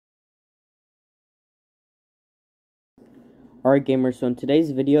Alright gamers, so in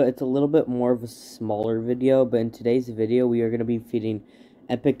today's video, it's a little bit more of a smaller video, but in today's video, we are going to be feeding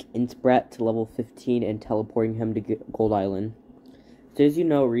Epic Entbrat to level 15 and teleporting him to Gold Island. So as you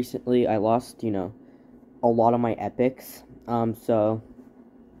know, recently I lost, a lot of my epics, so,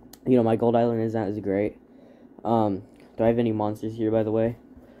 my Gold Island isn't as great. Do I have any monsters here, by the way?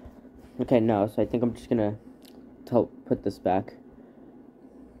 Okay, no, so I think I'm just going to put this back.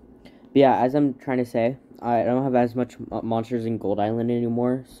 But yeah, as I'm trying to say, I don't have as much monsters in Gold Island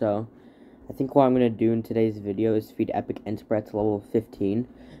anymore, so I think what I'm going to do in today's video is feed Epic Entbrat to level 15,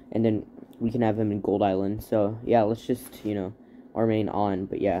 and then we can have him in Gold Island. So yeah, let's just, remain on,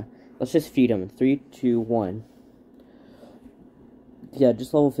 but yeah, let's just feed him. 3, 2, 1. Yeah,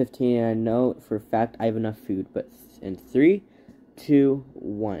 just level 15, and I know for a fact I have enough food, but in 3, 2,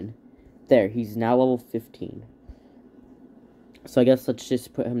 1. There, he's now level 15. So I guess let's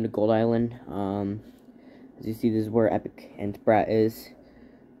just put him to Gold Island. As you see, this is where Epic Entbrat is.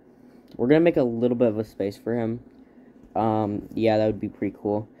 We're gonna make a little bit of a space for him. Yeah, that would be pretty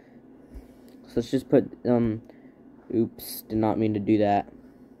cool. So let's just put, oops, did not mean to do that.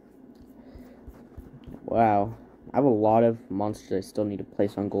 Wow, I have a lot of monsters I still need to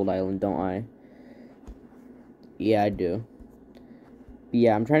place on Gold Island, don't I? Yeah, I do. But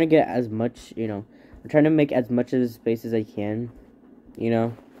yeah, I'm trying to get as much, I'm trying to make as much of the space as I can,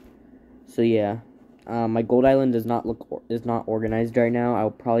 So yeah, my Gold Island is not organized right now.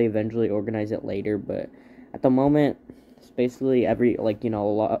 I'll probably eventually organize it later, but at the moment, it's basically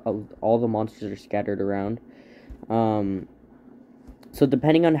all the monsters are scattered around. So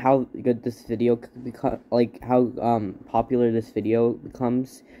depending on how good this video become, how popular this video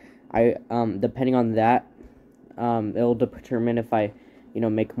becomes, depending on that, it'll determine if I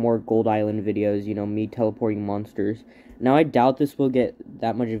make more Gold Island videos, me teleporting monsters. Now, I doubt this will get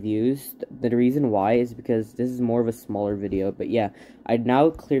that much views. The reason why is because this is more of a smaller video. But yeah, I now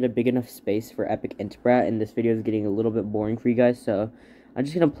cleared a big enough space for Epic Entbrat, and this video is getting a little bit boring for you guys, so I'm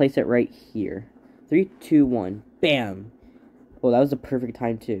just going to place it right here. 3, 2, 1. Bam! Oh, that was a perfect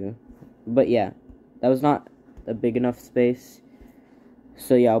time, too. But yeah, that was not a big enough space.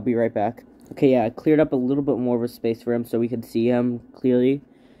 So yeah, I'll be right back. Okay, yeah, I cleared up a little bit more of a space for him so we could see him clearly.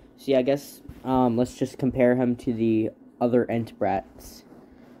 So yeah, I guess, let's just compare him to the other Entbrats.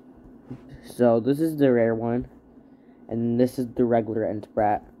 So this is the rare one, and this is the regular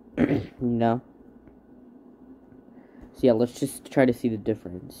Entbrat, So yeah, let's just try to see the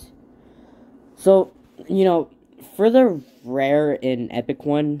difference. So, for the rare and epic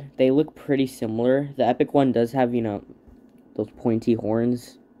one, they look pretty similar. The epic one does have, those pointy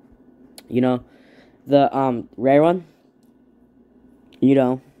horns. The rare one,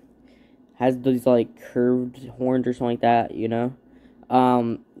 has those curved horns or something like that,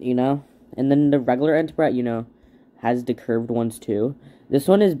 and then the regular Entbrat, has the curved ones too. This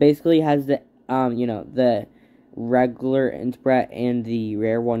one is basically has the the regular Entbrat and the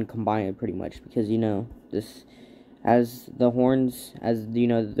rare one combined pretty much, because this has the horns as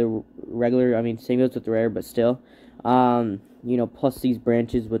the regular. I mean, same goes with the rare, but still, plus these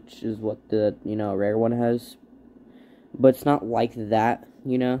branches, which is what the rare one has, but it's not like that,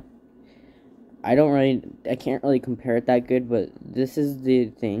 I can't really compare it that good, but this is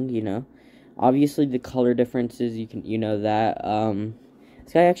the thing, Obviously, the color differences, you can, that,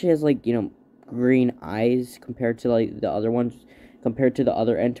 this guy actually has, green eyes compared to, the other ones, compared to the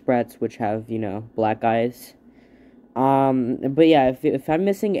other Entbrats, which have, black eyes. But yeah, if I'm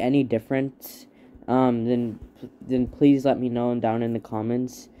missing any difference, then please let me know down in the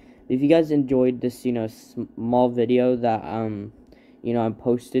comments. If you guys enjoyed this, small video that, I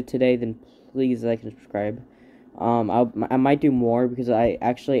posted today, then please like and subscribe. I might do more because I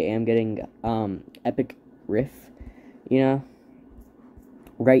actually am getting Epic Riff,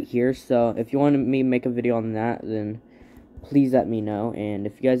 right here. So if you want me to make a video on that, then please let me know. And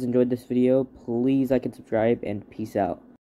if you guys enjoyed this video, please like and subscribe, and peace out.